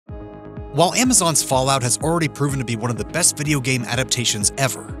While Amazon's Fallout has already proven to be one of the best video game adaptations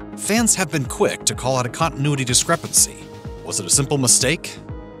ever, fans have been quick to call out a continuity discrepancy. Was it a simple mistake?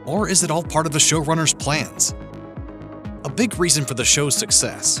 Or is it all part of the showrunner's plans? A big reason for the show's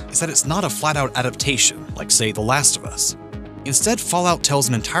success is that it's not a flat-out adaptation like, say, The Last of Us. Instead, Fallout tells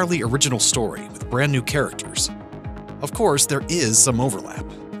an entirely original story with brand new characters. Of course, there is some overlap,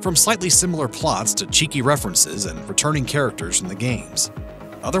 from slightly similar plots to cheeky references and returning characters from the games.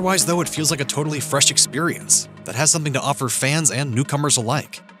 Otherwise, though, it feels like a totally fresh experience that has something to offer fans and newcomers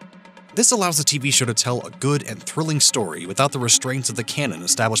alike. This allows the TV show to tell a good and thrilling story without the restraints of the canon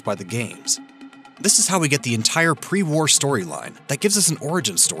established by the games. This is how we get the entire pre-war storyline that gives us an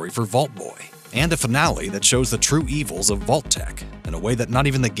origin story for Vault Boy, and a finale that shows the true evils of Vault-Tec in a way that not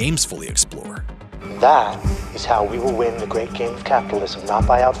even the games fully explore. That is how we will win the great game of capitalism, not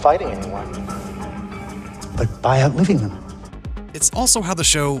by outfighting anyone, but by outliving them. It's also how the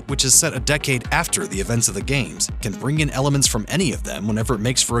show, which is set a decade after the events of the games, can bring in elements from any of them whenever it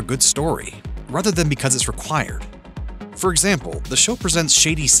makes for a good story, rather than because it's required. For example, the show presents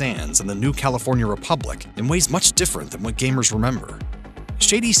Shady Sands and the New California Republic in ways much different than what gamers remember.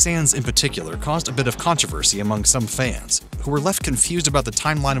 Shady Sands in particular caused a bit of controversy among some fans, who were left confused about the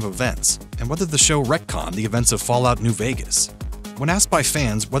timeline of events and whether the show retconned the events of Fallout New Vegas. When asked by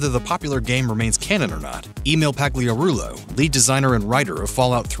fans whether the popular game remains canon or not, Emil Pagliarulo, lead designer and writer of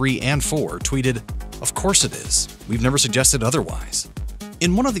Fallout 3 and 4, tweeted, "Of course it is. We've never suggested otherwise."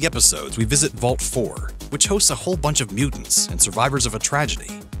 In one of the episodes, we visit Vault 4, which hosts a whole bunch of mutants and survivors of a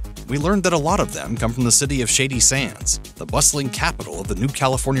tragedy. We learned that a lot of them come from the city of Shady Sands, the bustling capital of the New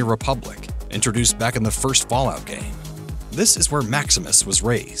California Republic, introduced back in the first Fallout game. This is where Maximus was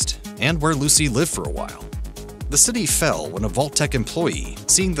raised, and where Lucy lived for a while. The city fell when a Vault-Tec employee,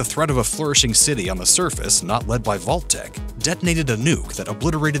 seeing the threat of a flourishing city on the surface not led by Vault-Tec, detonated a nuke that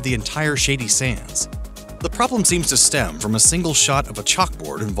obliterated the entire Shady Sands. The problem seems to stem from a single shot of a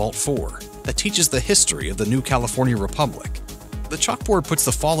chalkboard in Vault 4 that teaches the history of the New California Republic. The chalkboard puts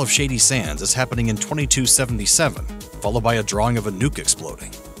the fall of Shady Sands as happening in 2277, followed by a drawing of a nuke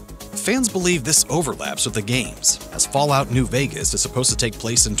exploding. Fans believe this overlaps with the games, as Fallout New Vegas is supposed to take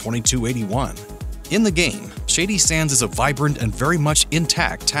place in 2281. In the game, Shady Sands is a vibrant and very much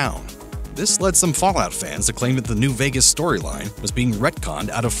intact town. This led some Fallout fans to claim that the New Vegas storyline was being retconned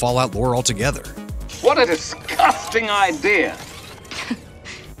out of Fallout lore altogether. What a disgusting idea!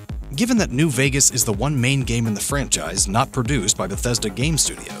 Given that New Vegas is the one main game in the franchise not produced by Bethesda Game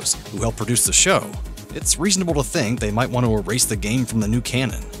Studios, who helped produce the show, it's reasonable to think they might want to erase the game from the new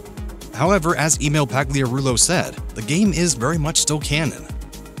canon. However, as Emil Pagliarulo said, the game is very much still canon.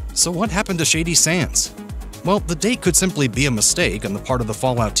 So what happened to Shady Sands? Well, the date could simply be a mistake on the part of the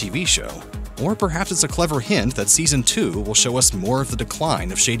Fallout TV show, or perhaps it's a clever hint that Season 2 will show us more of the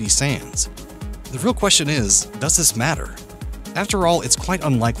decline of Shady Sands. The real question is, does this matter? After all, it's quite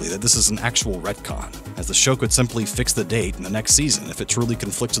unlikely that this is an actual retcon, as the show could simply fix the date in the next season if it truly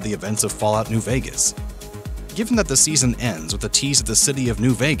conflicts with the events of Fallout New Vegas. Given that the season ends with a tease of the city of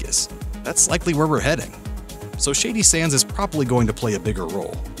New Vegas, that's likely where we're heading. So Shady Sands is probably going to play a bigger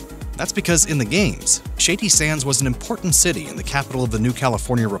role. That's because in the games, Shady Sands was an important city in the capital of the New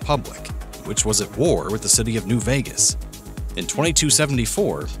California Republic, which was at war with the city of New Vegas. In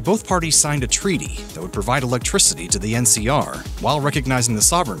 2274, both parties signed a treaty that would provide electricity to the NCR while recognizing the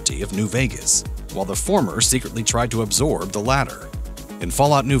sovereignty of New Vegas, while the former secretly tried to absorb the latter. In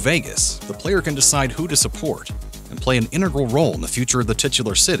Fallout New Vegas, the player can decide who to support and play an integral role in the future of the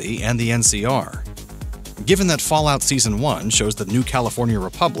titular city and the NCR. Given that Fallout Season 1 shows the New California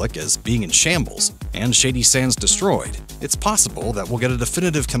Republic as being in shambles and Shady Sands destroyed, it's possible that we'll get a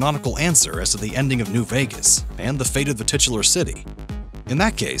definitive canonical answer as to the ending of New Vegas and the fate of the titular city. In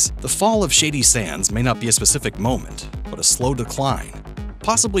that case, the fall of Shady Sands may not be a specific moment, but a slow decline,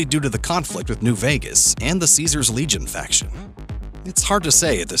 possibly due to the conflict with New Vegas and the Caesar's Legion faction. It's hard to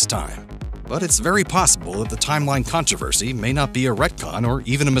say at this time, but it's very possible that the timeline controversy may not be a retcon or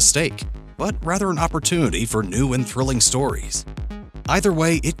even a mistake, but rather an opportunity for new and thrilling stories. Either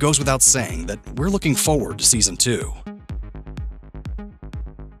way, it goes without saying that we're looking forward to Season 2.